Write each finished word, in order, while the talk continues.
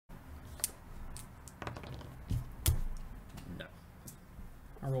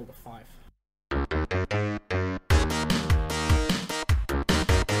I rolled a 5.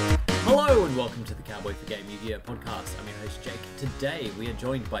 Hello and welcome to the Cowboy for Game Yugioh podcast. I'm your host Jake. Today we are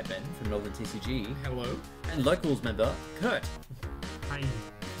joined by Ben from Melbourne TCG. Hello. And Locals member Kurt. Hi.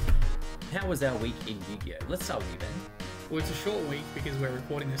 How was our week in Yu-Gi-Oh? Let's start with you, Ben. Well, it's a short week because we're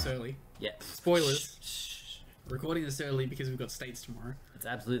recording this early. Yeah. Spoilers. Shh. We're recording this early because we've got states tomorrow. It's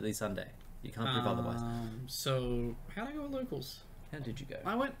absolutely Sunday. You can't prove otherwise. So, how'd I go with locals? How did you go?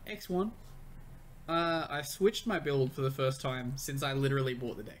 I went X1. I switched my build for the first time since I literally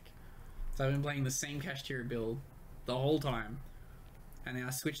bought the deck. So I've been playing the same Kashtira build the whole time. And then I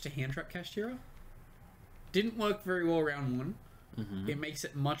switched to Hand Trap Kashtira. Didn't work very well round 1. Mm-hmm. It makes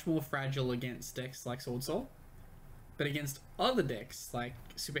it much more fragile against decks like Sword Soul. But against other decks like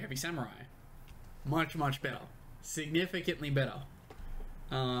Super Heavy Samurai, much better. Significantly better.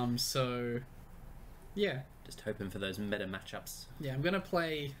 So, yeah. Just hoping for those meta matchups. Yeah, I'm gonna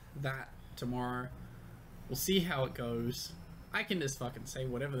play that tomorrow. We'll see how it goes. I can just fucking say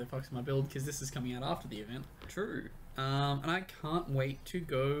whatever the fuck's my build because this is coming out after the event. True. And I can't wait to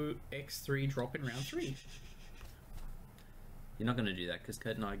go X3 drop in round 3. You're not going to do that because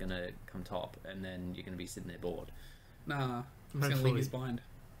Kurt and I are going to come top and then you're going to be sitting there bored. Nah, I'm just gonna leave his behind.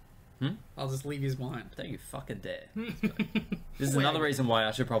 I'll just leave his behind. Don't you fucking dare. This is another reason why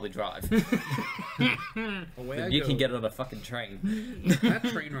I should probably drive. You can get on a fucking train. That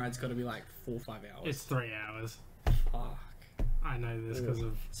train ride's got to be like 4 or 5 hours. It's 3 hours. Fuck. I know this because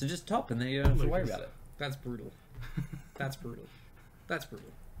of... So just top and then you don't have to worry about it. That's brutal. That's brutal. That's brutal.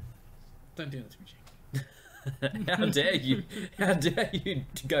 Don't do that to me, Jake. How dare you? How dare you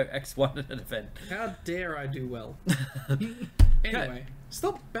to go X1 at an event? How dare I do well? Anyway,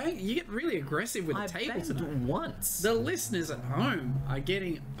 stop banging. You get really aggressive with the table tonight. Once. The listeners at home are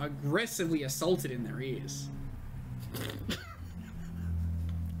getting aggressively assaulted in their ears.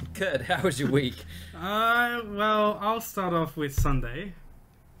 Kurt, how was your week? Well, I'll start off with Sunday.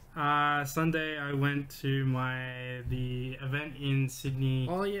 Sunday I went to the event in Sydney.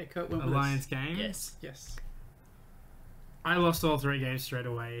 Oh yeah, Kurt went with Alliance us. game. Yes. Yes. I lost all 3 games straight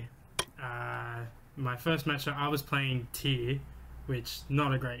away. My first matchup, I was playing tier, which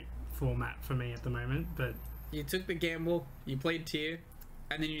not a great format for me at the moment, but You took the gamble, you played tier,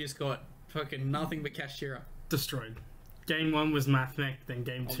 and then you just got fucking nothing but Kashtira. destroyed. Game 1 was Mathmech, then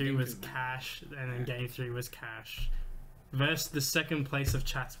game 2 game was 2, Cash, and then game 3 was Cash. Versus the second place of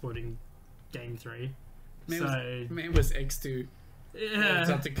Chatswood in game 3. Man was X2. Yeah. It's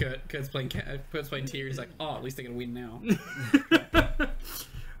up to Kurt. Kurt's playing tier. He's like, oh, at least they're gonna win now.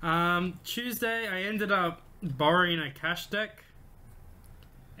 Tuesday, I ended up borrowing a cash deck,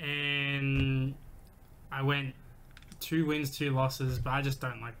 and I went 2 wins, 2 losses, but I just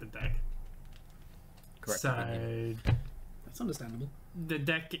don't like the deck. Correct. So That's understandable. the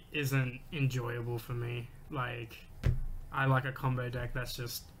deck isn't enjoyable for me. Like, I like a combo deck that's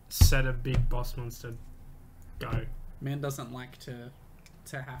just set a big boss monster, go. Man doesn't like to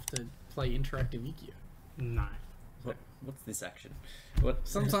have to play interactive Yugioh. No. What's this action? What?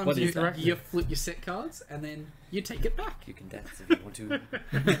 Sometimes what is that? you flip your set cards and then you take it back. You can dance if you want to.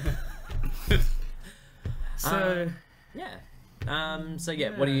 So So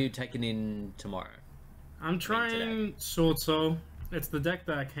yeah, what are you taking in tomorrow? I'm trying Sword Soul. It's the deck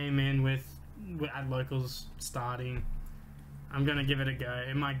that I came in with at locals starting. I'm gonna give it a go.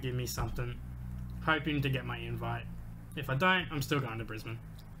 It might give me something. Hoping to get my invite. If I don't, I'm still going to Brisbane.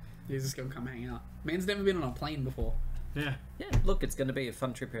 He's just gonna come hang out. Man's never been on a plane before. Yeah. Yeah, look, it's going to be a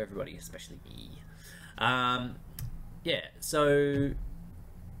fun trip for everybody, especially me. Yeah, so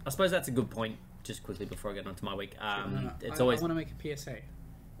I suppose that's a good point. Just quickly before I get on to my week, it's I always. want to make a PSA.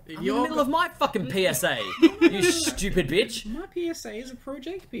 I'm in the middle of my fucking PSA. You stupid bitch. My PSA is a Pro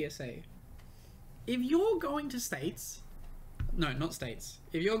Jake PSA. If you're going to States, no, not States.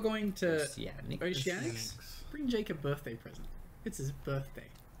 If you're going to Oceanics, bring Jake a birthday present. It's his birthday.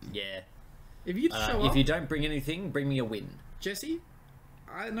 Yeah. If you show up, if you don't bring anything, bring me a win. Jesse,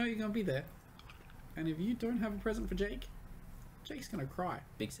 I know you're gonna be there. And if you don't have a present for Jake, Jake's gonna cry.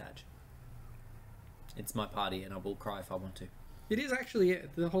 Big Sag. It's my party, and I will cry if I want to. It is actually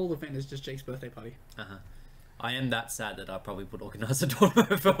the whole event is just Jake's birthday party. I am that sad that I probably would organise a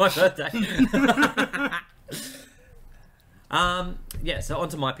tournament for my birthday. Yeah, so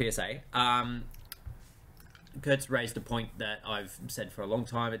onto my PSA. Kurt's raised a point that I've said for a long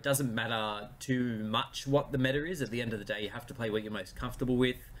time. It doesn't matter too much what the meta is. At the end of the day, you have to play what you're most comfortable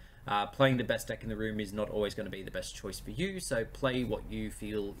with. Playing the best deck in the room is not always going to be the best choice for you, so play what you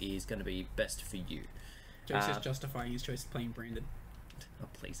feel is going to be best for you. Jake's just justifying his choice of playing Brandon. Oh,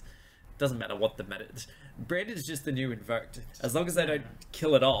 please. Doesn't matter what the meta. Branded is just the new invoked. As long as they don't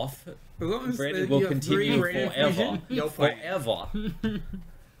kill it off, As long as Branded you will have continue 3 branded forever. fusion, you're fine.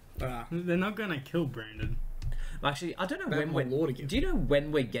 Forever. They're not gonna kill Branded. Actually, I don't know They have when more we're. lore to give. Do you know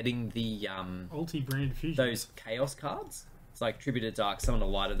when we're getting the Ulti Branded fusion. those chaos cards? It's like Tribute to Dark, Summon a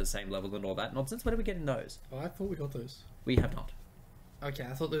Light at the same level and all that nonsense. When are we getting those? Oh, I thought we got those. We have not. Okay,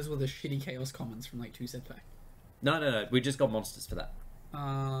 I thought those were the shitty chaos commons from like 2 set pack. No. We just got monsters for that.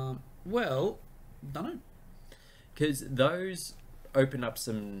 Well, don't know. Because those open up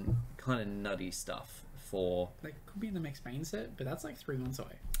some kind of nutty stuff for... They could be in the next main set, but that's like 3 months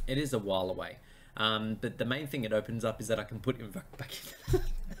away. It is a while away. But the main thing it opens up is that I can put Invoke back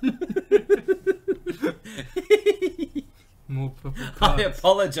in. More purple I cards.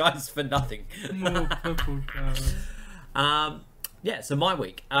 apologise for nothing. More purple cards. Yeah, so my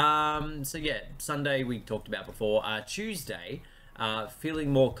week. So yeah, Sunday we talked about before. Tuesday,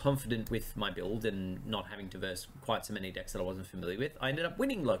 feeling more confident with my build and not having to verse quite so many decks that I wasn't familiar with, I ended up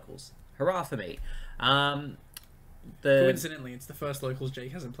winning locals. Hurrah for me. Coincidentally, it's the first locals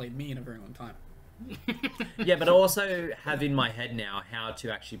Jake hasn't played me in a very long time. Yeah, but I also have in my head now how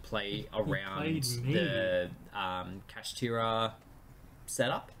to actually play around played me. the Kashtira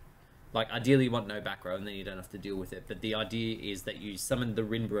setup. Like, ideally you want no back row and then you don't have to deal with it. But the idea is that you summon the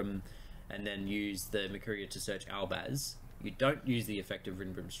Rinbrum and then use the Mercuria to search Albaz. You don't use the effect of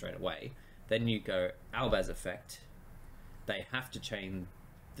Rinbrum straight away. Then you go Albaz effect. They have to chain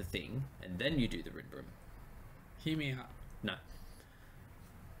the thing and then you do the Rinbrum. Hear me out. No.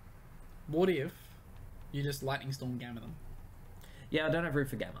 What if you just Lightning Storm Gamma them? Yeah, I don't have room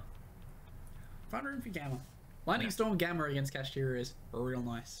for Gamma. Find room for Gamma. Lightning Storm Gamma against Kashtira is real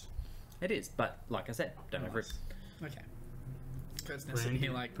nice. It is, but like I said, don't have room. Okay. Kurt's now sitting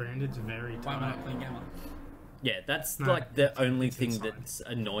here like, Branded's very why am I tight. not playing Gamma? Yeah, that's No, like the only it's thing insane. that's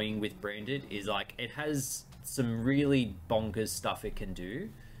annoying with Branded is like it has some really bonkers stuff it can do,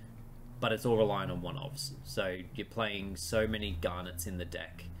 but it's all reliant on one-offs. So you're playing so many garnets in the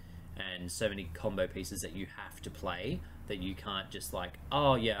deck and so many combo pieces that you have to play that you can't just like,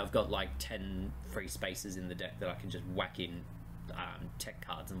 oh yeah, I've got like 10 free spaces in the deck that I can just whack in tech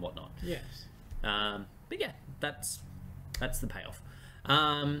cards and whatnot. Yes. But yeah, that's the payoff.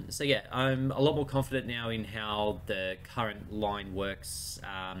 So yeah, I'm a lot more confident now in how the current line works.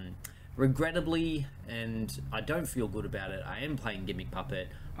 Regrettably, and I don't feel good about it, I am playing Gimmick Puppet.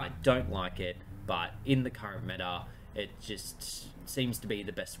 I don't like it, but in the current meta, it just seems to be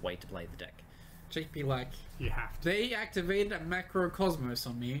the best way to play the deck. Jake be like, You have to. they activated a Macrocosmos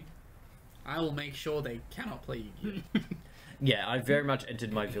on me. I will make sure they cannot play Yu-Gi-Oh! Yeah, I very much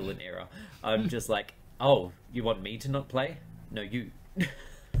entered my villain era. I'm just like, oh, you want me to not play? No, you.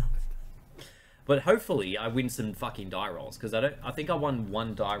 But hopefully I win some fucking die rolls, because I think I won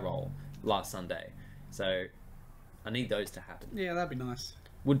 1 die roll last Sunday. So I need those to happen. Yeah, that'd be nice.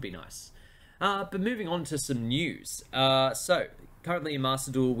 Would be nice. But moving on to some news. So currently in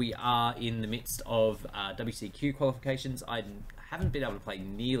Master Duel we are in the midst of WCQ qualifications. I haven't been able to play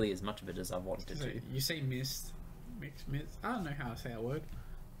nearly as much of it as I wanted So to. you say mist. Mixed. I don't know how to say that word.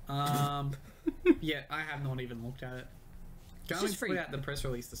 Yeah, I have not even looked at it. Going just to free. put out the press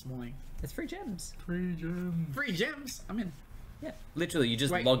release this morning. It's free gems. Free gem. Free gems! I'm in. Yeah, literally you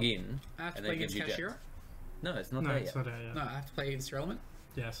just Wait, log in I have to and play then it gives against you Kashira? gems. No, it's not No, there it's yet. not there yet. No, I have to play against your element?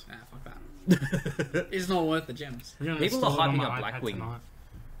 Yes. Ah, fuck that. It's not worth the gems. We're gonna People are install it on hyping my up iPad Blackwing. tonight.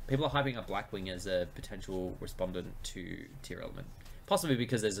 People are hyping up Blackwing as a potential respondent to tier element. Possibly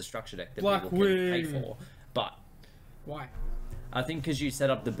because there's a structure deck that people can pay Blackwing. for. But Why? I think because you set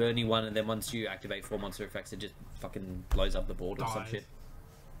up the Bernie one and then once you activate 4 monster effects, it just fucking blows up the board or some Dies. shit.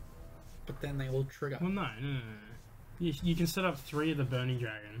 But then they will trigger. Well, no. You can set up 3 of the Burning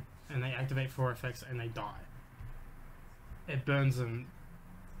Dragon, and they activate 4 effects, and they die. It burns them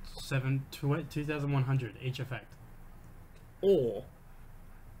 2,100 each effect. Or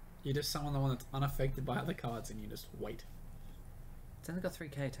you just summon the one that's unaffected by other cards and you just wait. It's only got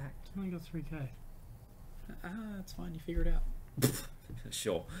 3k attack. It's only got 3k. Ah, it's fine. You figure it out.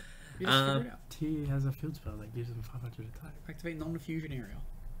 Sure. You just figure it out. T has a field spell that gives them 500 attack. Activate non-fusion area.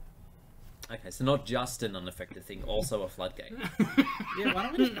 Okay, so not just an unaffected thing, also a floodgate. Yeah, why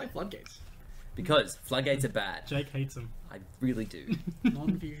don't we just play floodgates? Because floodgates are bad. Jake hates them. I really do.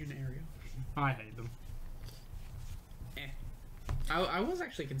 Non-fusion area. I hate them. I was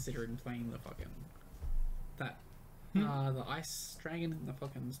actually considering playing the fucking that the ice dragon and the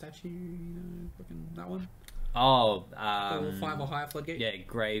fucking statue, you know, fucking that one. Oh, Level 5 or higher floodgate. yeah,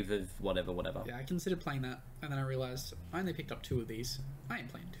 grave of whatever. Yeah, I considered playing that, and then I realized I only picked up 2 of these. I ain't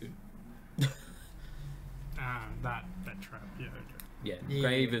playing 2. That trap. Yeah, okay. Yeah, Yeah.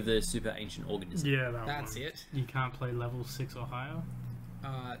 Grave of the Super Ancient Organism. Yeah, that That's one. it. You can't play level 6 or higher.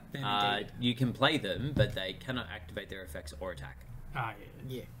 Then indeed. You can play them, but they cannot activate their effects or attack Ah,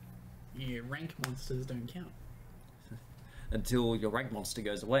 yeah. Yeah, rank monsters don't count. until your rank monster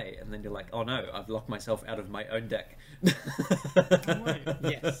goes away, and then you're like, oh no, I've locked myself out of my own deck. Oh, wait.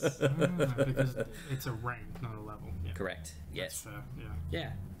 Yes. Because it's a rank, not a level. Yeah. Correct. That's Yes. fair.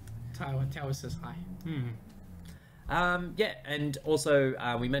 Yeah. Yeah. Tower says hi. Yeah, and also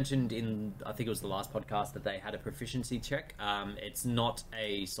we mentioned in, I think it was the last podcast, that they had a proficiency check. It's not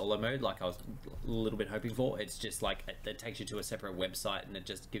a solo mode like I was a little bit hoping for. It's just like it takes you to a separate website and it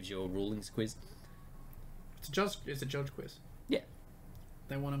just gives you a rulings quiz. It's a judge quiz. Yeah.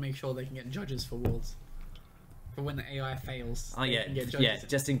 They want to make sure they can get judges for worlds. For when the AI fails. Oh they yeah, can get yeah. judges.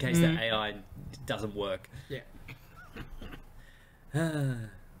 Just in case the AI doesn't work. Yeah.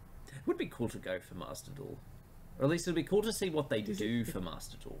 It would be cool to go for Master Duel, or at least it'd be cool to see what they do for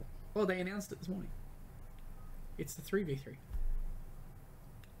Master Duel. Well, they announced it this morning. It's the 3v3.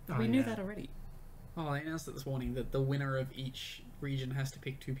 We knew that already. Oh, they announced it this morning that the winner of each region has to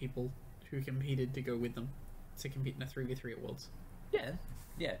pick 2 people who competed to go with them to compete in a 3v3 at Worlds.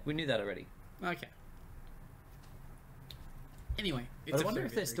 Yeah, we knew that already. Okay. Anyway, But I wonder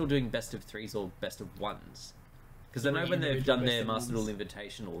if they're still doing best of 3s or best of 1s. Because I know when they've individual done their best of Master Duel ones.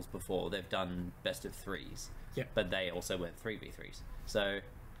 Invitationals before, they've done best of 3s. Yep. But they also went 3v3s. So,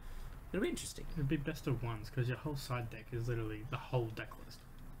 it'll be interesting. It'd be best of ones because your whole side deck is literally the whole deck list.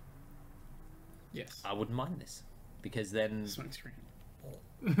 Yes. I wouldn't mind this. Because then Smoke screen.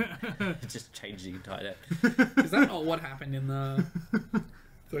 it just changed the entire deck. Is that not what happened in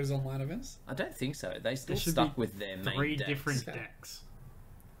those online events? I don't think so. They still should stuck be with their main 3 decks. different Okay. decks.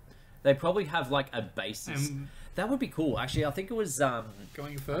 They probably have like a basis. That would be cool. Actually, I think it was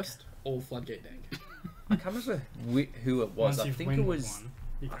Going first, all floodgate deck. I can't remember who it was. Once I you've think it win was one,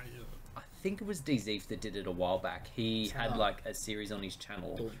 you can't use it. I think it was DZeef that did it a while back. He had like a series on his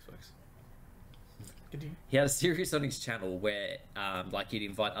channel. All these folks. Did you? He had a series on his channel where like he'd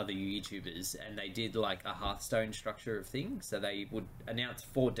invite other YouTubers and they did like a Hearthstone structure of things. So they would announce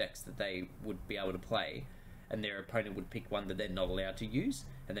 4 decks that they would be able to play, and their opponent would pick one that they're not allowed to use,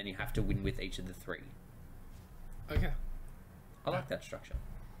 and then you have to win with each of the 3. Okay. I like that structure.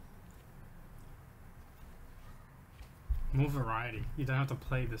 More variety. You don't have to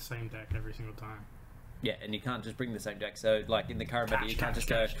play the same deck every single time. Yeah, and you can't just bring the same deck. So, like in the current meta, you can't just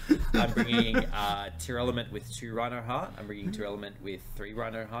go, Cash. I'm bringing Tier Element with 2 Rhino Heart, I'm bringing Tier Element with 3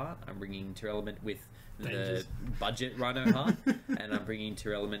 Rhino Heart, I'm bringing Tier Element with the Dangers. budget Rhino Heart, and I'm bringing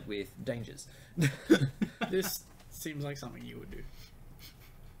Tier Element with Dangers. This seems like something you would do.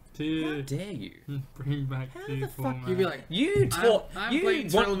 How To dare you? bring back How the the fuck format. You'd be like, You taught. I'm you playing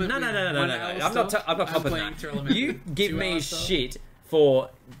Tier Element no, no, with no, no, no, one no. I'm Alistair. not. I'm not I'm copping playing that. Tier Element You with give 2 me Alistair. shit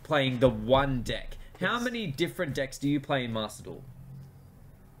for playing the one deck. How Yes. many different decks do you play in Master Duel?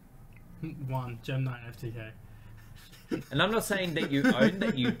 1 Gem Knight FTK. And I'm not saying that you own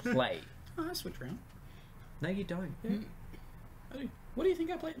that you play. oh, I switch around. No, you don't. I do. What do you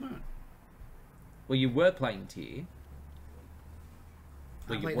think I play at the moment? Well, you were playing tier. I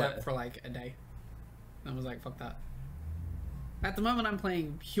Well, you played were. that for like a day. I was like, fuck that. At the moment, I'm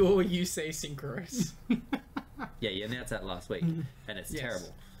playing pure Yusei Synchros. Yeah, you announced that last week, and it's Yes.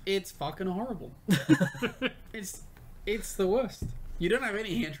 terrible. It's fucking horrible. It's the worst. You don't have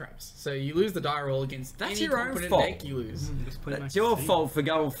any hand traps, so you lose the die roll against That's any your own competent fault. deck you lose. Just put it It's next your to Steve. fault for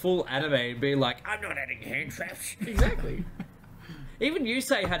going full anime and being like, I'm not adding hand traps. Exactly. Even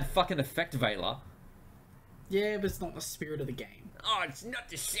Yusei had fucking Effect Veiler. Yeah, but it's not the spirit of the game. Oh, it's not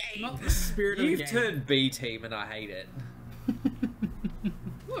the same. Not the spirit of the You've game. turned B team and I hate it.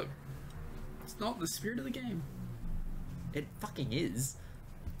 Look, it's not the spirit of the game. It fucking is.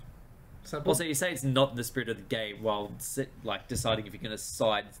 So, Also, you say it's not the spirit of the game while deciding if you're going to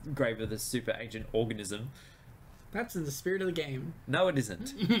side Grave of the Super Ancient Organism. that's in the spirit of the game No, it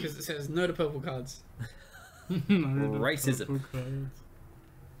isn't. because it says no to purple cards. Racism. Purple cards.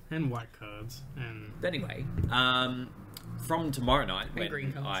 And white cards. And Anyway, from tomorrow night, when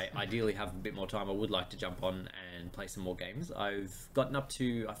green cards. I ideally have a bit more time, I would like to jump on and play some more games. I've gotten up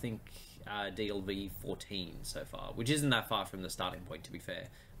to, I think, DLV 14 so far, which isn't that far from the starting point, to be fair.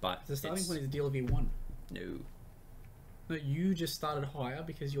 But The starting it's- point is DLV 1. No. No, you just started higher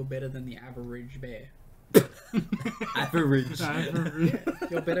because you're better than the average bear. Average.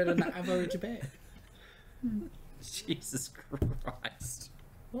 You're better than the average bear. Jesus Christ.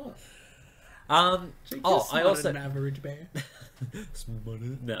 What? I Jake, you're smarter also than an average bear.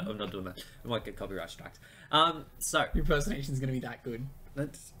 No, I'm not doing that. I might get copyright strikes. So Your impersonation's gonna be that good.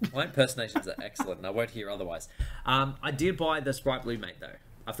 My impersonations are excellent, and I won't hear otherwise. I did buy the Sprite Blue mate, though.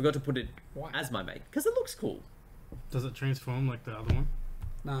 I forgot to put it as my mate, because it looks cool. Does it transform like the other one?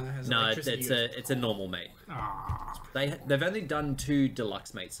 No, it has No, electricity. it's a normal mate. Ah, They've only done 2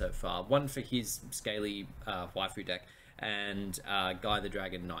 deluxe mates so far. One for his scaly waifu deck, and Guy the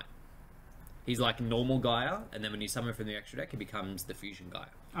Dragon Knight. He's like normal Gaia, and then when you summon from the extra deck, he becomes the fusion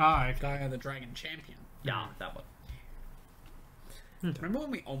Gaia. okay. Gaia the Dragon Champion. Yeah, that one. Remember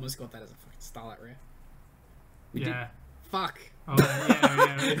when we almost got that as a fucking Starlight Rare? We Yeah. Fuck. Oh,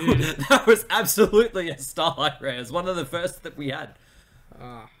 yeah, we did. That was absolutely a Starlight Rare. It was one of the first that we had.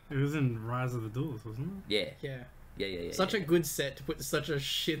 It was in Rise of the Duels, wasn't Yeah. Yeah. Such a good set to put such a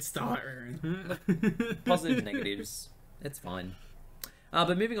shit Starlight Rare in. it? Positive, negatives. It's fine.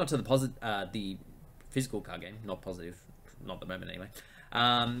 But moving on to the physical card game, not positive, not at the moment anyway.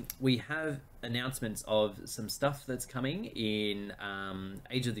 We have announcements of some stuff that's coming in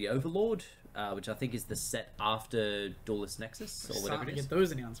Age of the Overlord, which I think is the set after Duelist Nexus or whatever Starting it to is. get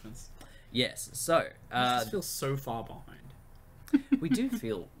those announcements. Yes, so I just feel so far behind. we do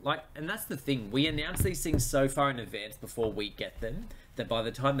feel like, and that's the thing, we announce these things so far in advance before we get them that by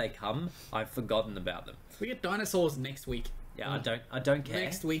the time they come, I've forgotten about them. We get dinosaurs next week. Yeah, I don't care.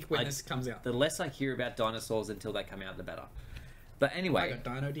 Next week when this comes out. The less I hear about dinosaurs until they come out, the better. But anyway, I got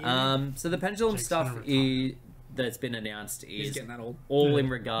Dino DNA. so the pendulum Jake's stuff gonna retire. that's been announced He's is getting that old. all in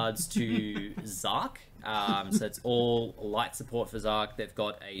regards to Zark. So it's all light support for Zark. They've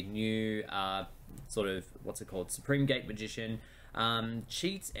got a new sort of, what's it called, Supreme Gate Magician.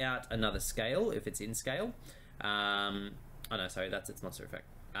 Cheats out another scale if it's in scale. Oh no, sorry, that's its monster effect.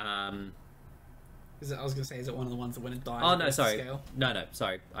 Is it, I was gonna say, is it one of the ones that when it dies? Oh it no, goes to sorry. Scale? No,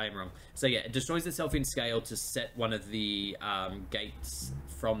 sorry, I am wrong. So yeah, it destroys itself in scale to set one of the gates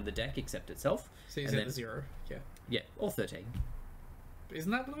from the deck, except itself. So you And said then- the 0. Yeah. Yeah, or 13.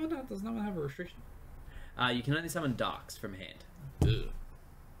 Isn't that the one? Doesn't that one have a restriction? You can only summon darks from hand. The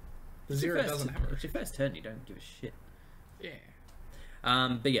It's 0 your first- doesn't have a It's your restriction. first turn, you don't give a shit. Yeah.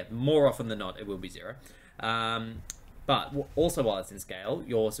 But yeah, more often than not, it will be 0. But also while it's in scale,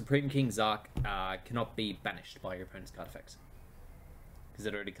 your Supreme King Zark cannot be banished by your opponent's card effects. Because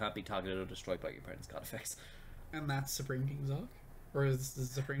it already can't be targeted or destroyed by your opponent's card effects. And that's Supreme King Zark? Or is the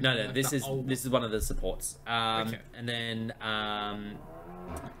Supreme No, King no, like this is one of the supports. Okay. And then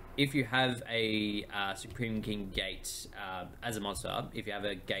if you have a Supreme King Gate as a monster, if you have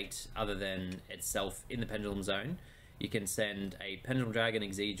a gate other than itself in the Pendulum Zone, you can send a Pendulum Dragon,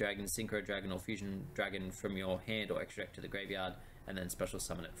 Exceed Dragon, Synchro Dragon, or Fusion Dragon from your hand or extra deck to the graveyard, and then special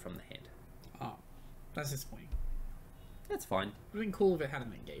summon it from the hand. Oh, that's disappointing. That's fine. It would have been cool if it had a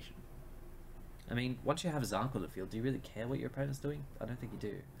negation. I mean, once you have Zark on the field, do you really care what your opponent's doing? I don't think you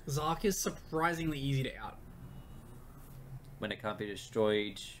do. Zark is surprisingly easy to out. When it can't be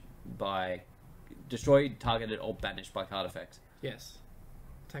destroyed, targeted, or banished by card effects. Yes.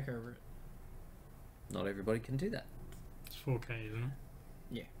 Take over it. Not everybody can do that. It's 4K, isn't it?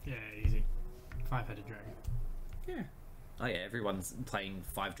 Yeah. Yeah, easy. 5-headed dragon. Yeah. Oh yeah, everyone's playing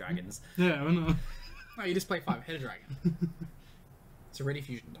 5 dragons. Yeah, I know. No, you just play 5-headed dragon. It's a ready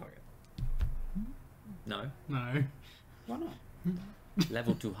fusion target. No, No. Why not?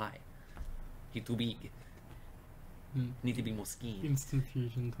 level too high. He's too big. Need to be more skinny. Instant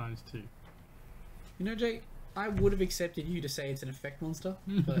fusion times 2. You know, Jake, I would have accepted you to say it's an effect monster,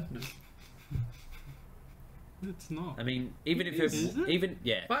 but no. It's not. I mean, even It if is, it's isn't it? even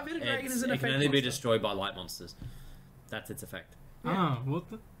yeah, 5-headed dragon it's- is an it can effect only be monster. destroyed by light monsters. That's its effect. Ah, what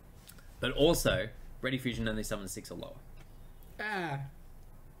the? But also, ready fusion only summons 6 or lower. Ah.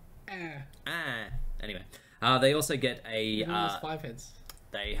 Anyway, they also get a. Even though it's 5 heads.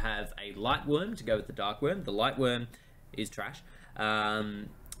 They have a light worm to go with the dark worm. The light worm is trash.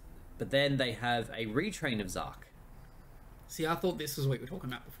 But then they have a retrain of Zark. See, I thought this was what we were talking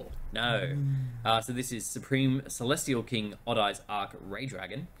about before. No. So this is Supreme Celestial King Odd Eyes Arc Ray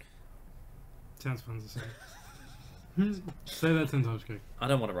Dragon. Sounds fun to say. Say that 10 times quick. I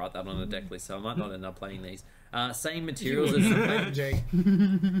don't want to write that on a deck list, so I might not end up playing these. Same materials as Play Jake.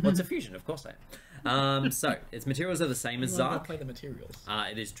 well, it's a fusion, of course I am. So its materials are the same as You wanna Zark. play the materials.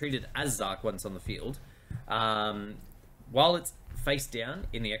 It is treated as Zark once on the field. While it's face down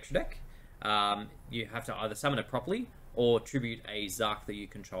in the extra deck, you have to either summon it properly or tribute a Zark that you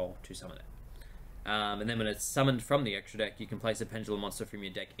control to summon it. And then when it's summoned from the extra deck, you can place a pendulum monster from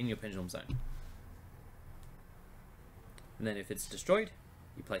your deck in your pendulum zone. And then if it's destroyed,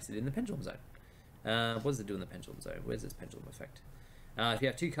 you place it in the pendulum zone. What does it do in the pendulum zone? Where's its pendulum effect? If you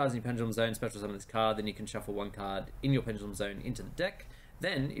have 2 cards in your pendulum zone, special summon this card, then you can shuffle 1 card in your pendulum zone into the deck.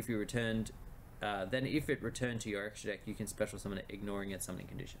 Then, if you returned Then if it returned to your extra deck, you can special summon it, ignoring its summoning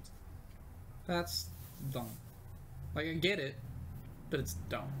conditions. That's dumb. Like, I get it, but it's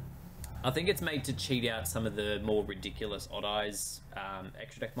dumb. I think it's made to cheat out some of the more ridiculous Odd Eyes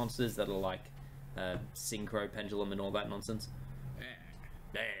extra deck monsters that are like Synchro, Pendulum, and all that nonsense.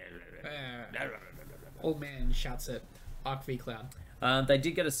 Old man shouts at Arc V Cloud. They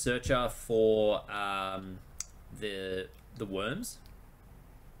did get a searcher for the worms,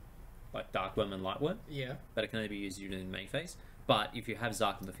 like Dark Worm and Light Worm, Yeah. but it can only be used during the main phase. But if you have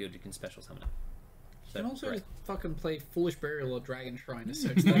Zark in the field, you can special summon it. You can also correct. just fucking play Foolish Burial or Dragon Shrine to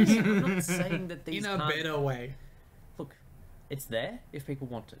search those I'm not saying that these in a can't... better way. Look, it's there if people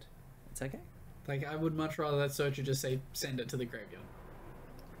want it. It's okay. Like, I would much rather that searcher just say, send it to the graveyard.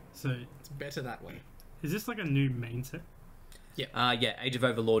 So, It's better that way. is this like a new main set? Yeah, Age of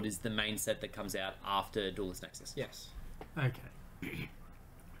Overlord is the main set that comes out after Duelist Nexus. Yes. Okay.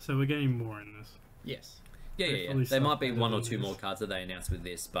 So we're getting more in this. Yes. Yeah. Hopefully There might be stuff one or better two than more this. cards that they announce with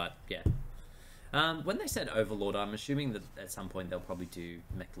this, but yeah. When they said Overlord, I'm assuming that at some point they'll probably do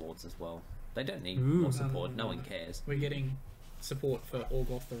Mech Lords as well. They don't need Ooh. more support. No. No one cares. We're getting support for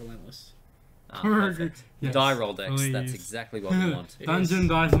Orgoth the Relentless. Perfect. Yes, Die roll decks. please. That's exactly what we want. Dungeon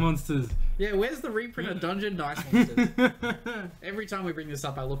Dice Monsters. Yeah, where's the reprint of Dungeon Dice Monsters? Every time we bring this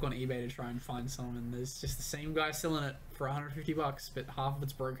up, I look on eBay to try and find some, and there's just the same guy selling it for $150, but half of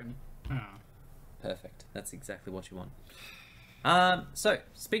it's broken. Oh. Perfect. That's exactly what you want. So,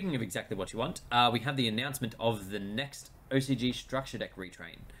 speaking of exactly what you want, we have the announcement of the next OCG structure deck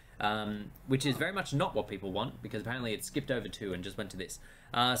retrain, which is very much not what people want, because apparently it skipped over 2 and just went to this.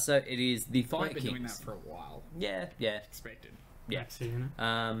 So it is the Fire We've been doing that Kings. for a while. Yeah. Expected. Yeah. Maxi, you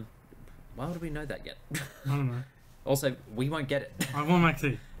know? Why would we know that yet? I don't know. Also, we won't get it. I want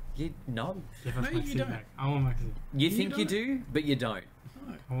Maxi. No. Give us No, you Maxi don't. back. I want Maxi. You You think you don't. do, but you don't.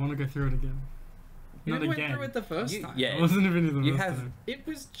 No. I want to go through it again. You Not went again. through it the first You- time. yeah. I wasn't even in the You first have- time. It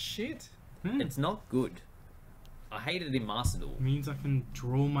was shit. It's not good. I hate it in Master Duel. Means I can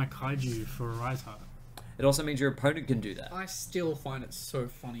draw my kaiju for a Rise Heart. It also means your opponent can do that. I still find it so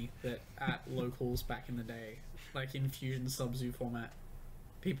funny that at locals back in the day, like in Fusion Sub-Zoo format,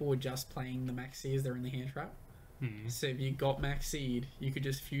 people were just playing the Maxi as they're in the hand trap. Hmm. So if you got Maxied, you could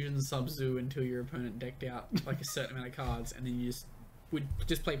just Fusion Sub-Zoo until your opponent decked out like a certain amount of cards, and then you would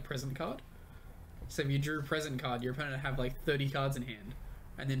just play Present card. So if you drew Present card, your opponent would have like 30 cards in hand,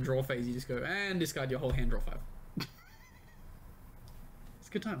 and then draw phase, you just go and discard your whole hand, draw 5. It's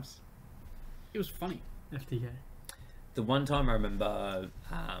good times. It was funny. FTK. The one time I remember,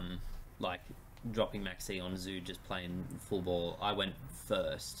 like, dropping Maxi on Zoo, just playing full ball, I went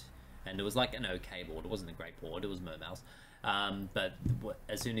first, and it was like an okay board. It wasn't a great board. It was Mermails. But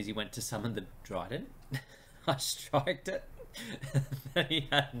as soon as he went to summon the Trident, I striked it. Then he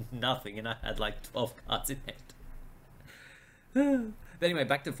had nothing, and I had like 12 cards in hand. But anyway,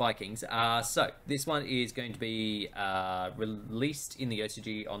 back to Vikings. So this one is going to be released in the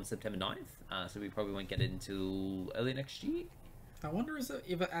OCG on September 9th. So we probably won't get it until early next year. I wonder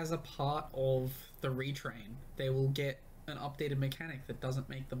if as a part of the retrain, they will get an updated mechanic that doesn't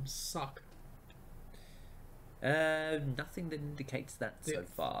make them suck. Nothing that indicates that so The-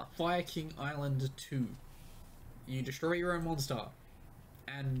 far. Fire King Island 2. You destroy your own monster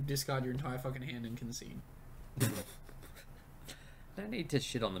and discard your entire fucking hand and concede. Don't need to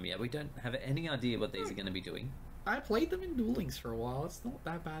shit on them yet. We don't have any idea what these are going to be doing. I played them in Duel Links for a while. It's not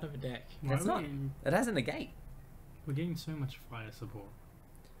that bad of a deck. Why It's are not. we getting, It has a negate. we're getting so much fire support.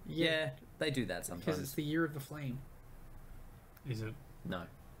 Yeah, they do that Because sometimes. it's the year of the flame. Is it? No.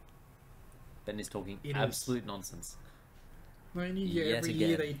 Ben is talking It is. absolute nonsense. No, every Yet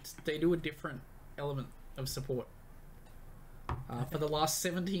year again. they do a different element of support. For the last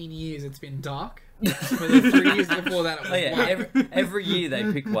 17 years, it's been dark. For the 3 years before that, it was Oh yeah, white. every year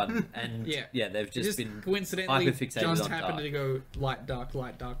they pick one, and Yeah. they've It just been coincidentally hyper-fixated just on happened dark. to go light, dark,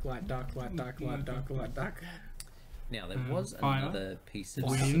 light, dark, light, dark, light, dark, light, dark, light, dark. Now there was fire, another piece of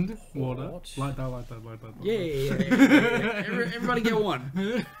Wind, water, support. light, dark, light, dark, light, dark. Yeah. Everybody get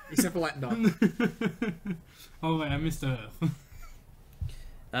one, except for light and dark. Oh wait, I missed Earth.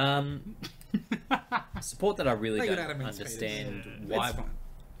 Support that I really They got don't Adam and Spade. understand Yeah, why. It's fine.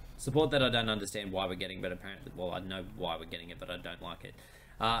 Support that I don't understand why we're getting, but apparently, well, I know why we're getting it, but I don't like it.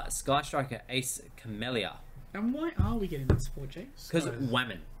 Sky Striker Ace Camellia, And why are we getting that support, Jake? because Skies.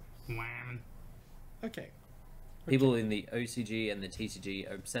 whammon. Wham. Okay. People in the OCG and the TCG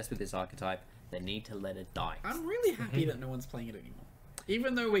are obsessed with this archetype. They need to let it die. I'm really happy that no one's playing it anymore.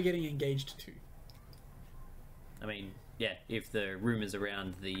 Even though we're getting engaged too. I mean, yeah, if the rumors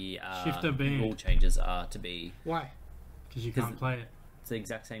around the Shifter banned. rule changes are to be, Why? Because you 'Cause can't play it. It's the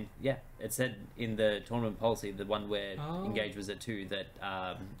exact same. Yeah, it said in the tournament policy, the one where Oh. Engage was at 2,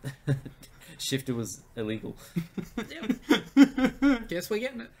 that Shifter was illegal. Guess we're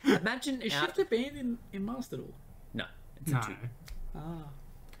getting it. Imagine Is out- Shifter banned in Master Duel? No, it's a No. 2. Ah.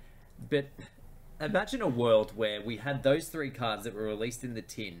 But imagine a world where we had those 3 cards that were released in the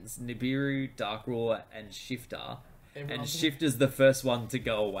tins: Nibiru, Dark Ruler, and Shifter. And Everyone's- Shifter's the first one to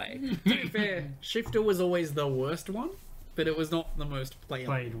go away. To be fair, Shifter was always the worst one, but it was not the most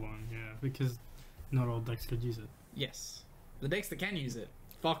playable. Played one, yeah, because not all decks could use it. Yes. The decks that can use it,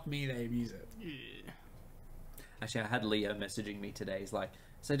 fuck me, they abuse it. Yeah. Actually, I had Leo messaging me today. He's like,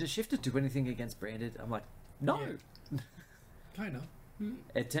 "So does Shifter do anything against Branded?" I'm like, "No." Yeah. Kind of.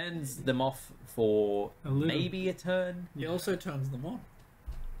 It turns them off for A little. maybe a turn. It also turns them on.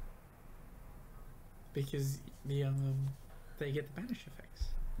 Because they get the banish effects.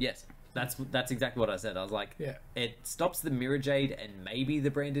 Yes, that's exactly what I said. I was like, Yeah. it stops the Mirror Jade and maybe the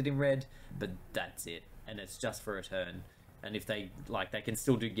Branded in red, but that's it. And it's just for a turn. And if they they can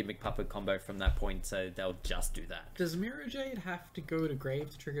still do Gimmick Puppet combo from that point, so they'll just do that. Does Mirror Jade have to go to grave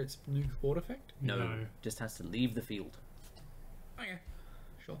to trigger its new board effect? No, just has to leave the field. Okay.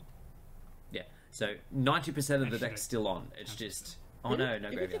 Sure. Yeah. So 90% of the Actually, deck's still on. It's just no If it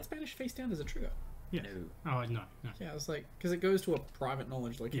graveyard. gets banished face down, does it trigger? Yes. No. Oh, no. Yeah, I was like, because it goes to a private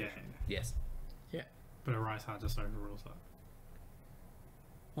knowledge Yeah, location. Yes. but a Rise Heart just overrules that.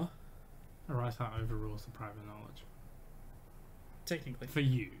 What? A Rise Heart overrules the private knowledge. Technically. For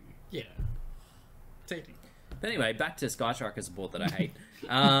you. Yeah. Technically. But anyway, back to Sky Striker support that I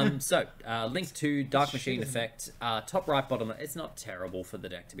hate. Link 2, Dark Machine effect. Top right, bottom. It's not terrible for the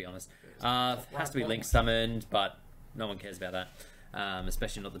deck, to be honest. Has to be Link summoned, but no one cares about that.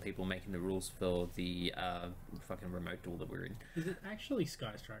 Especially not the people making the rules for the fucking remote duel that we're in. Is it actually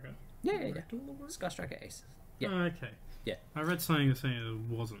Sky Striker? Yeah. Sky Striker Ace. Yeah. Oh, okay. Yeah. I read something saying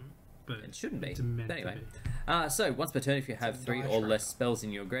it wasn't, but It shouldn't be. it's meant But anyway. to be. So, once per turn, if you have a 3 die or less striker. spells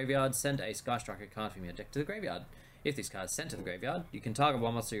in your graveyard, send a Sky Striker card from your deck to the graveyard. If this card is sent to the graveyard, you can target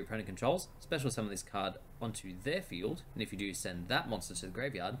one monster your opponent controls, special summon this card onto their field, and if you do, send that monster to the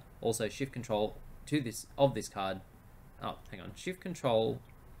graveyard. Also, shift control to this card. Oh, hang on. Shift control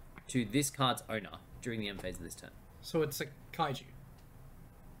to this card's owner during the end phase of this turn. So it's a kaiju.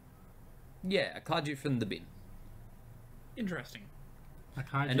 Yeah, a card you from the bin. Interesting. A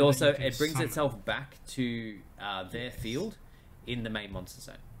kaiju And that also, you can it brings summon. itself back to their field in the main monster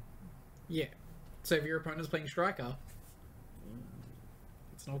zone. Yeah. So if your opponent's playing Striker,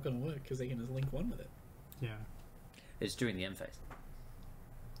 it's not going to work because they can just link one with it. Yeah. It's during the end phase.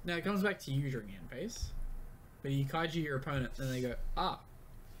 Now it comes back to you during the end phase. But you kaiju your opponent, and they go,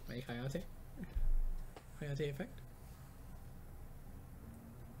 make Hayate. Hayate effect.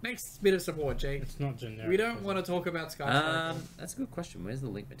 Next bit of support, Jake. It's not generic. We don't want to talk about Sky Striker. That's a good question. Where's the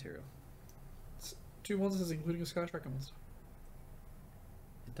link material? 2 monsters, including a Sky Striker monster.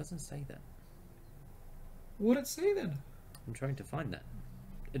 It doesn't say that. What did it say then? I'm trying to find that.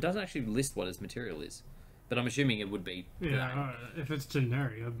 It doesn't actually list what its material is, but I'm assuming it would be. Yeah, if it's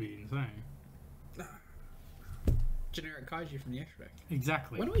generic, that'd be insane. Generic kaiju from the extra deck.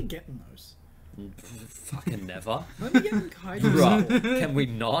 Exactly. When are we getting those? Fucking never. When are we getting kaiju? Bruh, can we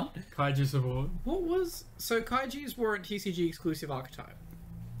not? Kaiju support. What was... So kaijus were a TCG exclusive archetype.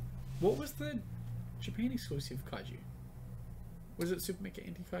 What was the Japan exclusive kaiju? Was it Super Mecha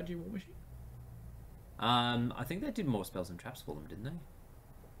Anti-Kaiju War Machine? I think they did more spells and traps for them, didn't they?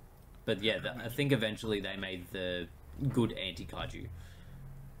 But yeah, I think eventually they made the good anti-kaiju.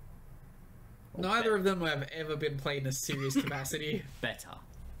 Neither of them have ever been played in a serious capacity.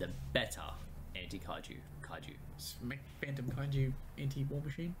 The better anti-kaiju. Phantom Kaiju Anti-War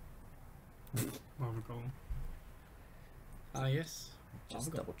Machine? Marvel. Yes.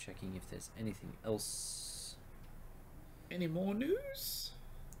 Just double checking if there's anything else. Any more news?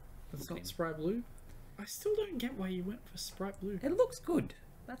 That's Okay. not Sprite Blue. I still don't get why you went for Sprite Blue. It looks good.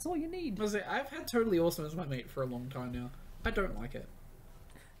 That's all you need. I've had Totally Awesome as my mate for a long time now. I don't like it.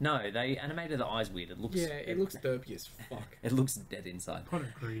 No, they animated the eyes weird. It looks. Yeah, it looks derpy as fuck. It looks dead inside. Quite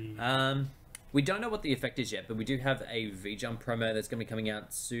agree. We don't know what the effect is yet, but we do have a V-Jump promo that's going to be coming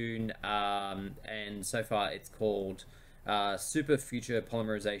out soon. And so far, it's called Super Future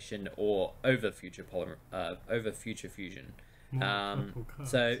Polymerization or Over Future Fusion. More purple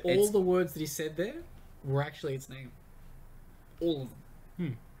cards. So All it's the words that he said there were actually its name. All of them.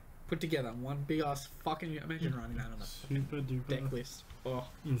 Hmm. Put together in one big ass fucking... Imagine running that on a Super deck duper list. Oh.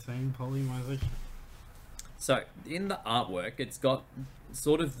 insane polymerization. so in the artwork, it's got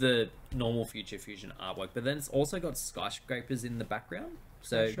sort of the normal Future Fusion artwork, but then it's also got skyscrapers in the background.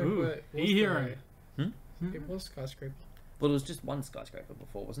 So Skyscraper Ooh, was E-Hero. the- It was Skyscraper. Well, it was just one skyscraper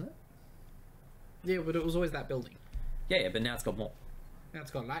before, wasn't it? Yeah, but it was always that building. Yeah, but now it's got more. Now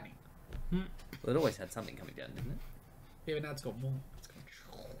it's got lightning. Well, it always had something coming down, didn't it? Yeah, but now it's got more. It's got...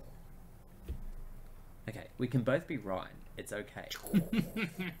 Okay, we can both be right. It's okay.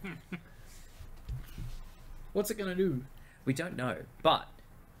 What's it gonna do? We don't know, but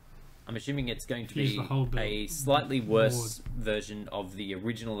I'm assuming it's going to Use be the whole build. a slightly worse version of the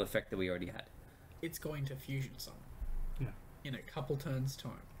original effect that we already had. It's going to fusion summon. Yeah. In a couple turns'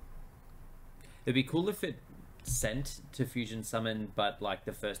 time. It'd be cool if it sent to fusion summon, but like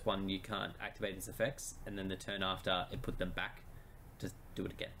the first one you can't activate its effects, and then the turn after it put them back to do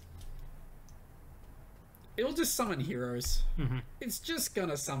it again. It'll just summon heroes. Mm-hmm. It's just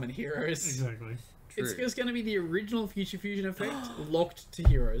gonna summon heroes. Exactly. True. It's just gonna be the original future fusion effect locked to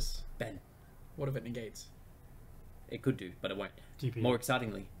heroes. Ben, What if it negates? it could do, but it won't. GP. More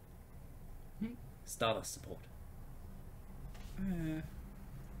excitingly, Stardust support.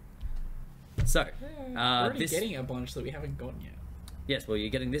 So, We're already this getting a bunch that we haven't gotten yet. yes, well, you're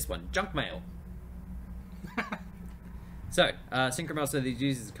getting this one, Junk Mail. So, Synchro Mail, so that it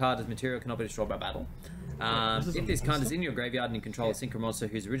uses a card as material, cannot be destroyed by battle. This is If a this card is monster? in your graveyard and you control a Synchro Monster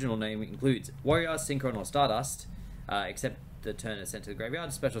whose original name includes Warrior, Synchron, or Stardust, except the turn is sent to the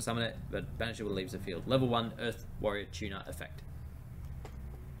graveyard, special summon it, but banish it when it leaves the field. Level 1 Earth Warrior Tuner effect.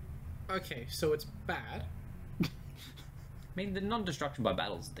 Okay, so it's bad. I mean, the non-destruction by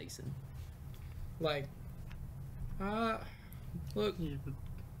battle is decent. Like, look, Yeah, but...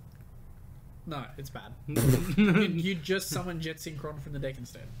 no, it's bad. you You just summon Jet Synchron from the deck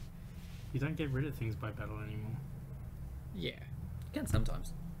instead. don't get rid of things by battle anymore. Yeah. You can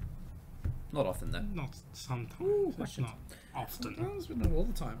sometimes. Not often, though. Not sometimes. Ooh, It's questions. not often. Sometimes, but not all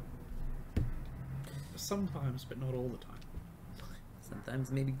the time. Sometimes, but not all the time.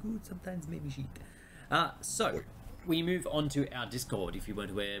 Sometimes maybe good, sometimes maybe shit. So, we move on to our Discord. If you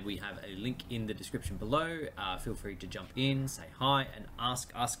weren't aware, we have a link in the description below. Feel free to jump in, say hi, and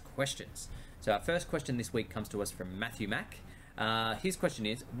ask us questions. So our first question this week comes to us from Matthew Mack. His question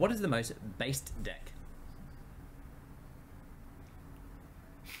is, what is the most based deck?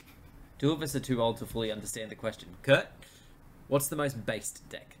 Two of us are too old to fully understand the question. Kurt, what's the most based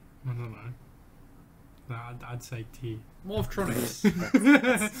deck? I don't know. No, I'd say T. Morphtronics.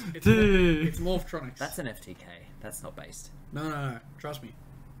 it's, T. it's Morphtronics. That's an FTK. That's not based. No. Trust me.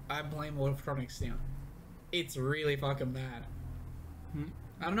 I'm playing Morphtronics now. It's really fucking bad. Hmm.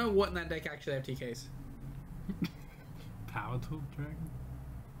 I don't know what in that deck actually have TKs. Power Tool Dragon?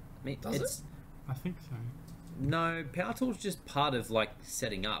 I mean, Does it's... I think so. No, Power Tool's just part of, like,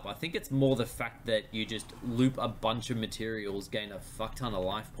 setting up. I think it's more the fact that you just loop a bunch of materials, gain a fuck ton of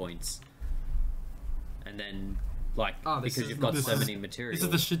life points, and then, like, this because is you've not- got this so is- many materials, This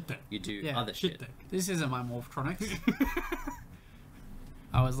is the shit deck. you do Yeah, other Shit shit. deck. This isn't my Morphtronics.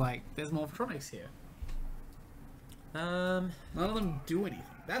 I was like, there's Morphtronics here. None of them do anything.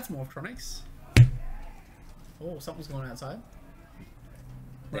 That's Morphtronics. Oh, something's going on outside.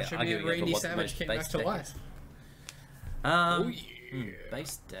 They're Russia me arguing Randy over what the Savage most came back base to deck life. is. Oh yeah.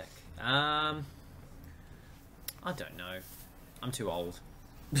 Base deck. I don't know. I'm too old.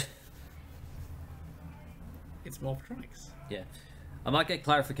 It's Morphtronics. Yeah. I might get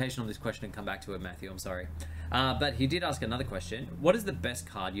clarification on this question and come back to it, Matthew. I'm sorry. But he did ask another question. What is the best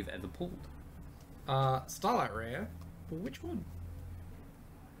card you've ever pulled? Starlight Rare. But which one?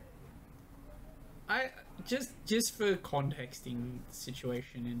 I just for contexting the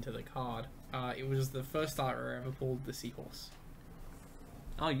situation into the card. It was the first Starlight Rare I ever pulled, the Seahorse.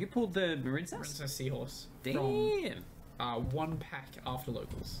 Oh, you pulled the Marincess? Princess Seahorse. Damn. From one pack after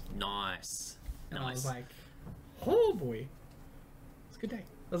locals. Nice. And I Nice. was like, oh boy. It's a good day.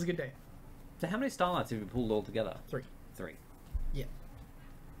 That was a good day. So how many Starlights have you pulled all together? 3. 3. Yeah.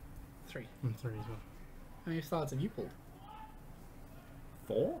 3. And 3 as well. How many Starlights have you pulled?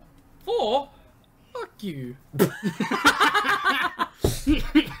 4? 4? Fuck you.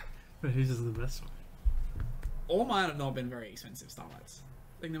 But whose is the best one? All mine have not been very expensive Starlights.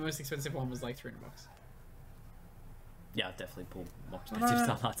 I think the most expensive one was like $300. Yeah, I've definitely pulled more expensive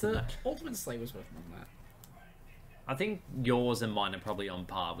Starlights than the that. Ultimate Slay was worth more than that. I think yours and mine are probably on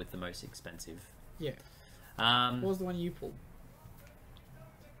par with the most expensive. Yeah. What was the one you pulled?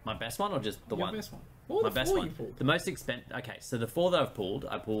 My best one or just the Your one? best one. What My were the best 4 one. you pulled? The most expensive. Okay, so the 4 that I've pulled,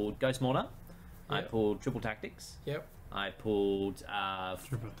 I pulled Ghost Mortar, I Yep. pulled Triple Tactics, Yep. I pulled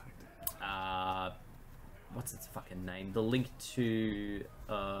Triple Tactic. what's its fucking name? The link to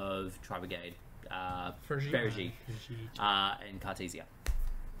of Tri Brigade, Fergie. Fergie, and Cartesia.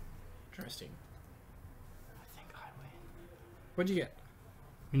 Interesting. I think I win. What'd you get?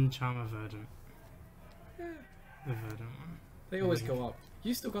 Wind Charmer Virgin. Yeah. The verdant one. They always go up.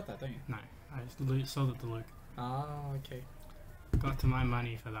 You still got that, don't you? No, I sold it to Luke. Ah, okay. Got to my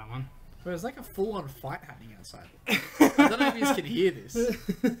money for that one. But there's like a full-on fight happening outside. I don't know if you can hear this.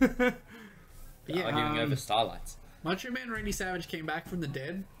 But yeah, Arguing over starlights. Macho Man Randy Savage came back from the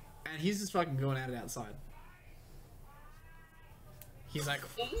dead, and he's just fucking going at it outside. He's like,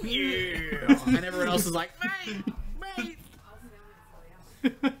 oh yeah! And everyone else is like, mate!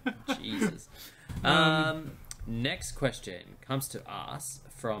 Jesus. Next question comes to us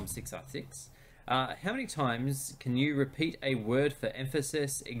from 656. How many times can you repeat a word for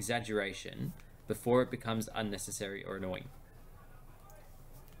emphasis, exaggeration, before it becomes unnecessary or annoying?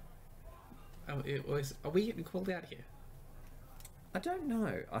 Are we getting called out here? I don't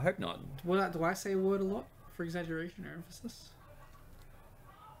know. I hope not. Do I say a word a lot for exaggeration or emphasis?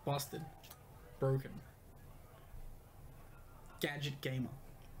 Busted. Broken. Gadget gamer.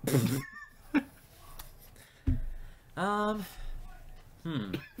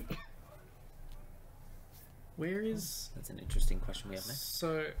 Where is... That's an interesting question we have next.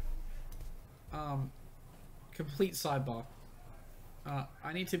 So, complete sidebar.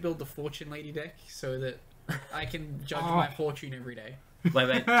 I need to build the Fortune Lady deck so that I can judge my fortune every day. Wait,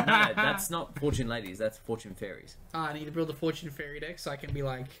 no, that's not Fortune Ladies, that's Fortune Fairies. I need to build a Fortune Fairy deck so I can be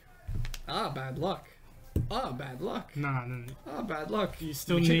like, bad luck. Bad luck. No. Bad luck. You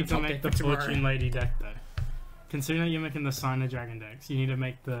still We should need to top make deck the for tomorrow. Fortune Lady deck, though. Considering you're making the Sign of Dragon decks, you need to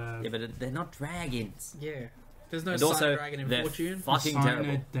make the... Yeah, but they're not dragons. Yeah. There's no And Sign also, of Dragon in they're Fortune. fucking Sign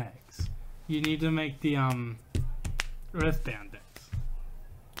terrible. of decks. You need to make the, Earthbound decks.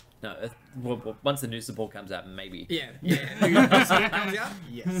 No, well, once the new support comes out, maybe. Yeah. New support comes out?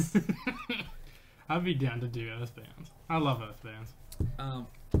 Yes. I'd be down to do Earthbounds. I love Earthbounds.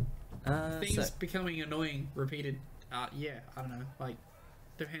 Things becoming annoying, repeated. Yeah, I don't know. Like,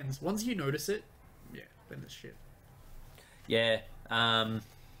 depends. Once you notice it, yeah, then it's shit. Yeah,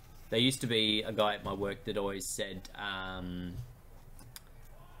 there used to be a guy at my work that always said,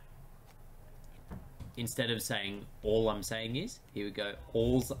 instead of saying all I'm saying is, he would go,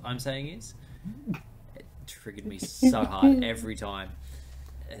 all I'm saying is. It triggered me so hard every time.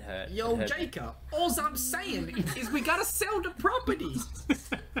 It hurt. Yo, It hurt. Jacob, all I'm saying is we gotta sell the property.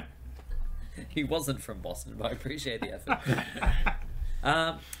 He wasn't from Boston, but I appreciate the effort.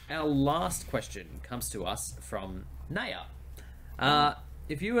 Our last question comes to us from Naya.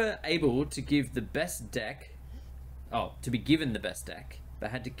 If you were able to give the best deck, to be given the best deck,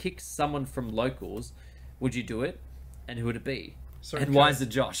 but had to kick someone from locals, would you do it? And who would it be? Sorry, and why is it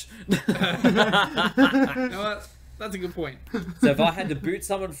Josh? You know what? That's a good point. So if I had to boot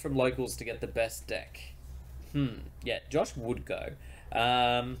someone from locals to get the best deck, yeah, Josh would go.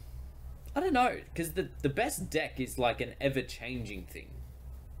 I don't know, because the best deck is like an ever-changing thing.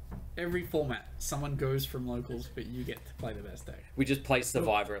 Every format, someone goes from locals, but you get to play the best deck. We just play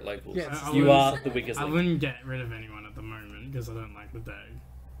Survivor at locals. Yeah, You are the weakest I link. wouldn't get rid of anyone at the moment because I don't like the deck.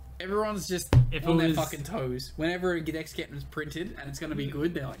 Everyone's just If on it their was- fucking toes. Whenever a deck's getting printed and it's gonna be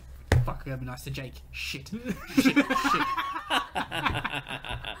good, they're like, fuck, I'm nice to Jake. Shit. Shit.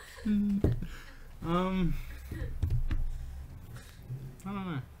 I don't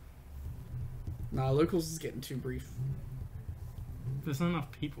know. Nah, locals is getting too brief. There's not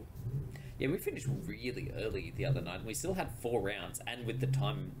enough people. Yeah, we finished really early the other night, and we still had 4 rounds, and with the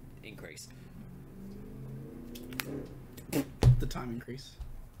time increase. The time increase.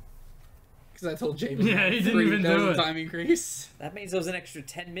 Because I told Jamie. Yeah, he didn't even there do was it. a time increase. That means there was an extra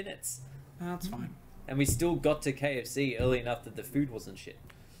 10 minutes. That's fine. And we still got to KFC early enough that the food wasn't shit.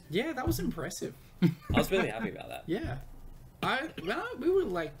 Yeah, that was impressive. I was really happy about that. Yeah. We were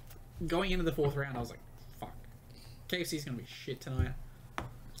like going into the 4th round, I was like, fuck. KFC's gonna be shit tonight.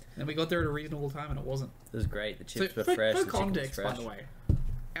 And we got there at a reasonable time and it wasn't. It was great. The chips So were for fresh. The chicken was context, by fresh. the way,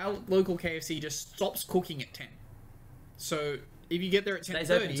 our local KFC just stops cooking at 10. So if you get there at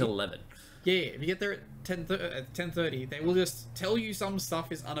Stays open 10:30, until 11. yeah, if you get there at 10:30, they will just tell you some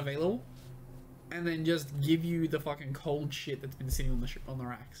stuff is unavailable, and then just give you the fucking cold shit that's been sitting on the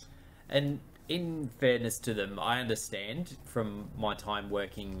racks. And in fairness to them, I understand from my time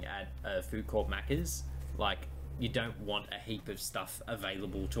working at a food court Macca's, like, you don't want a heap of stuff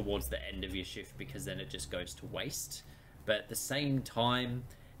available towards the end of your shift because then it just goes to waste. But at the same time,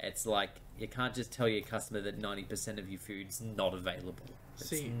 it's like, you can't just tell your customer that 90% of your food's not available. It's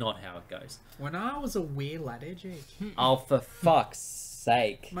See. not how it goes. When I was a wee laddie, Jake, Oh, for fuck's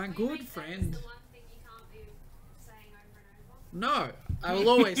sake. my good friend. The one thing you can't be saying over and over. No, I will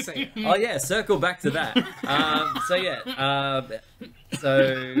always say it. Oh yeah, circle back to that. So yeah,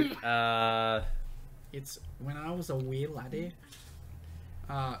 It's when I was a wee laddie.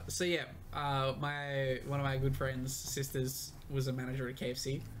 So yeah, one of my good friends' sisters was a manager at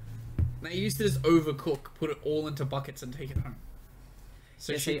KFC. They used to just overcook, put it all into buckets, and take it home.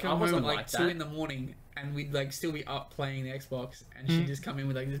 So Yeah, she'd see, I come home wasn't at like like 2 that. in the morning, and we'd like still be up playing the Xbox, and she'd just come in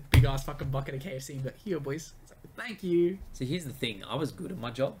with like this big ass fucking bucket of KFC, and be like, "Here, boys." It's like, "Thank you." So here's the thing: I was good at my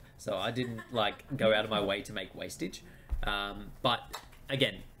job, so I didn't like go out of my way to make wastage. But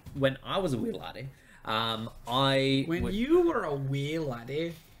again, when I was a wee laddie, When you were a wee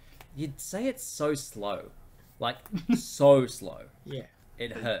laddie, you'd say it's so slow, like so slow. yeah,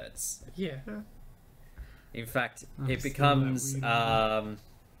 It hurts. yeah. In fact, I'm it still becomes that wee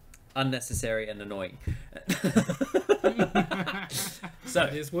unnecessary and annoying. So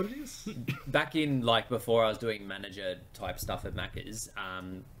It is what it is. back in like before I was doing manager type stuff at Macca's,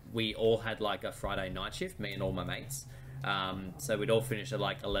 we all had like a Friday night shift, me and all my mates. So we'd all finish at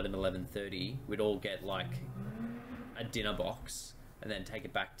like 11:30. We'd all get like a dinner box and then take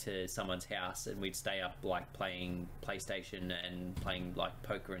it back to someone's house, and we'd stay up like playing PlayStation and playing like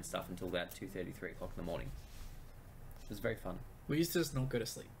poker and stuff until about 2:30, 3 o'clock in the morning. It was very fun. We used to just not go to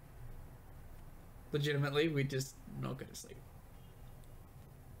sleep. Legitimately, we just not go to sleep.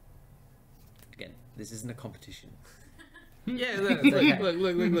 Again, this isn't a competition. Yeah,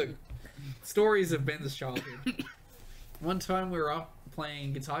 look. Stories of Ben's childhood. One time we were up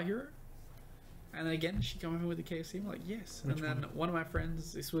playing Guitar Hero, and then again she came over with the KFC. I'm like, yes. Which and then one of my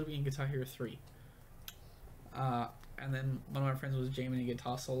friends, this would have been Guitar Hero 3. And then one of my friends was jamming a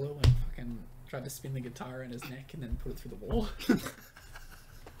guitar solo and fucking tried to spin the guitar around his neck and then put it through the wall.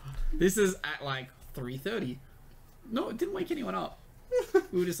 This is at like 3:30. No, it didn't wake anyone up.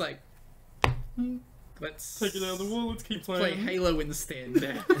 We were just like, let's Take it out of the wall. Let's keep play playing. Halo instead.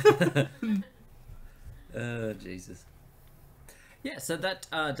 Jesus. Yeah, so that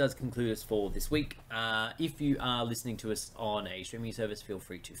does conclude us for this week. If you are listening to us on a streaming service, feel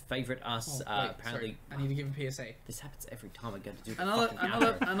free to favourite us. Oh, wait, Apparently, sorry. I need to give a PSA. this happens every time I go to do the Another fucking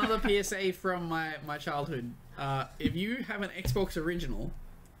another outro. another PSA from my childhood. If you have an Xbox original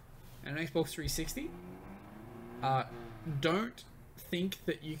and an Xbox 360, don't think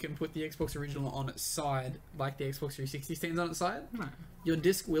that you can put the Xbox original on its side like the Xbox 360 stands on its side. No. Your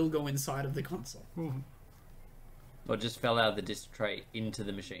disc will go inside of the console. Ooh. Or just fell out of the disc tray into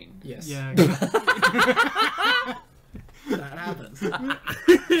the machine. Yes. Yeah. That happens.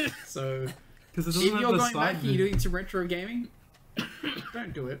 So Because it if doesn't you're have the going side back and you're view. doing some retro gaming,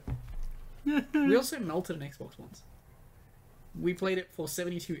 don't do it. We also melted an Xbox once. We played it for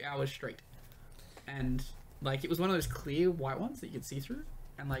 72 hours straight. And, like, it was one of those clear white ones that you could see through.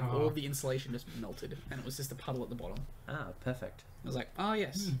 And, like, all of the insulation just melted. And it was just a puddle at the bottom. Ah, perfect. I was like, oh,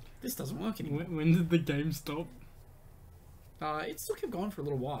 yes, this doesn't work anymore. When did the game stop? It still kept going for a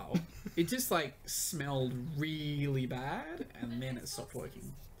little while. It just, like, smelled really bad. And then it stopped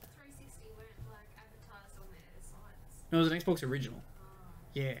working. 360 weren't like advertised on their sites. No, it was an Xbox original.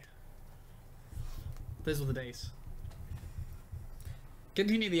 Yeah. Those were the days.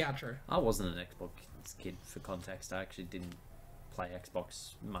 Continue the outro. I wasn't an Xbox kid, for context. I actually didn't play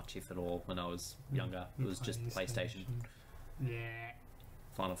Xbox much, if at all, when I was younger. It was just PlayStation, Yeah.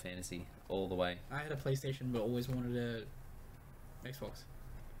 Final Fantasy, all the way. I had a PlayStation, but always wanted a Xbox.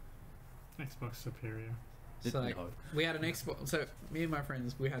 Xbox superior. So like, No. we had an Xbox. So me and my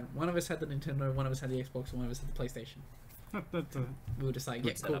friends, we had one of us had the Nintendo, one of us had the Xbox, and one of us had the PlayStation. That's a, We were just like, Good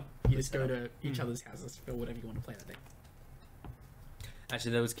yeah, cool. setup. You Good just go setup. to each other's houses for whatever you want to play that day.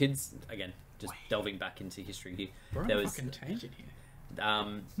 Actually, there was kids, again, just delving back into history here. We're on There a was- fucking tangent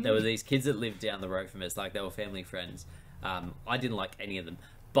here. There were these kids that lived down the road from us, like they were family friends. I didn't like any of them,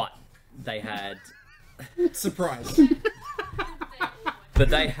 but they had Surprise! but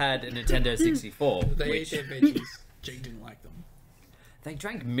they had a Nintendo 64, They ate which their veggies. Jake didn't like them. they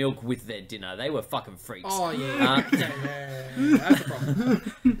drank milk with their dinner. They were fucking freaks. Oh yeah, yeah, that's a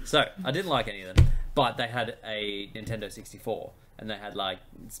problem. So I didn't like any of them, but they had a Nintendo 64, and they had like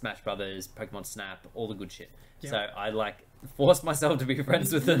Smash Brothers, Pokemon Snap, all the good shit. Yeah. So I like forced myself to be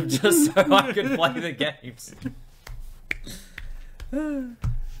friends with them just so I could play the games. And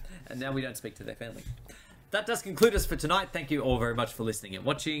now we don't speak to their family. That does conclude us for tonight. Thank you all very much for listening and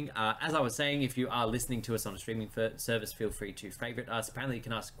watching. As I was saying, if you are listening to us on a streaming service, feel free to favourite us. Apparently you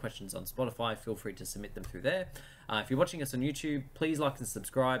can ask questions on Spotify. Feel free to submit them through there. If you're watching us on YouTube, please like and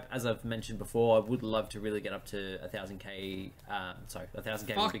subscribe. As I've mentioned before, I would love to really get up to 1,000k. 1,000k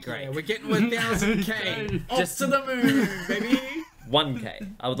would be Fuck great. yeah, we're getting 1,000k. Off Just- to the moon, baby.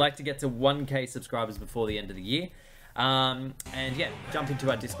 1k. I would like to get to 1k subscribers before the end of the year. And yeah, jump into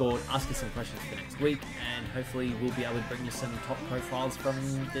our Discord, ask us some questions for next week, and hopefully we'll be able to bring you some top profiles from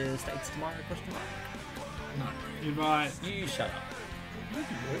the States tomorrow. Question mark. Goodbye. You shut up.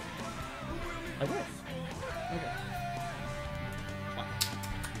 I will. Okay.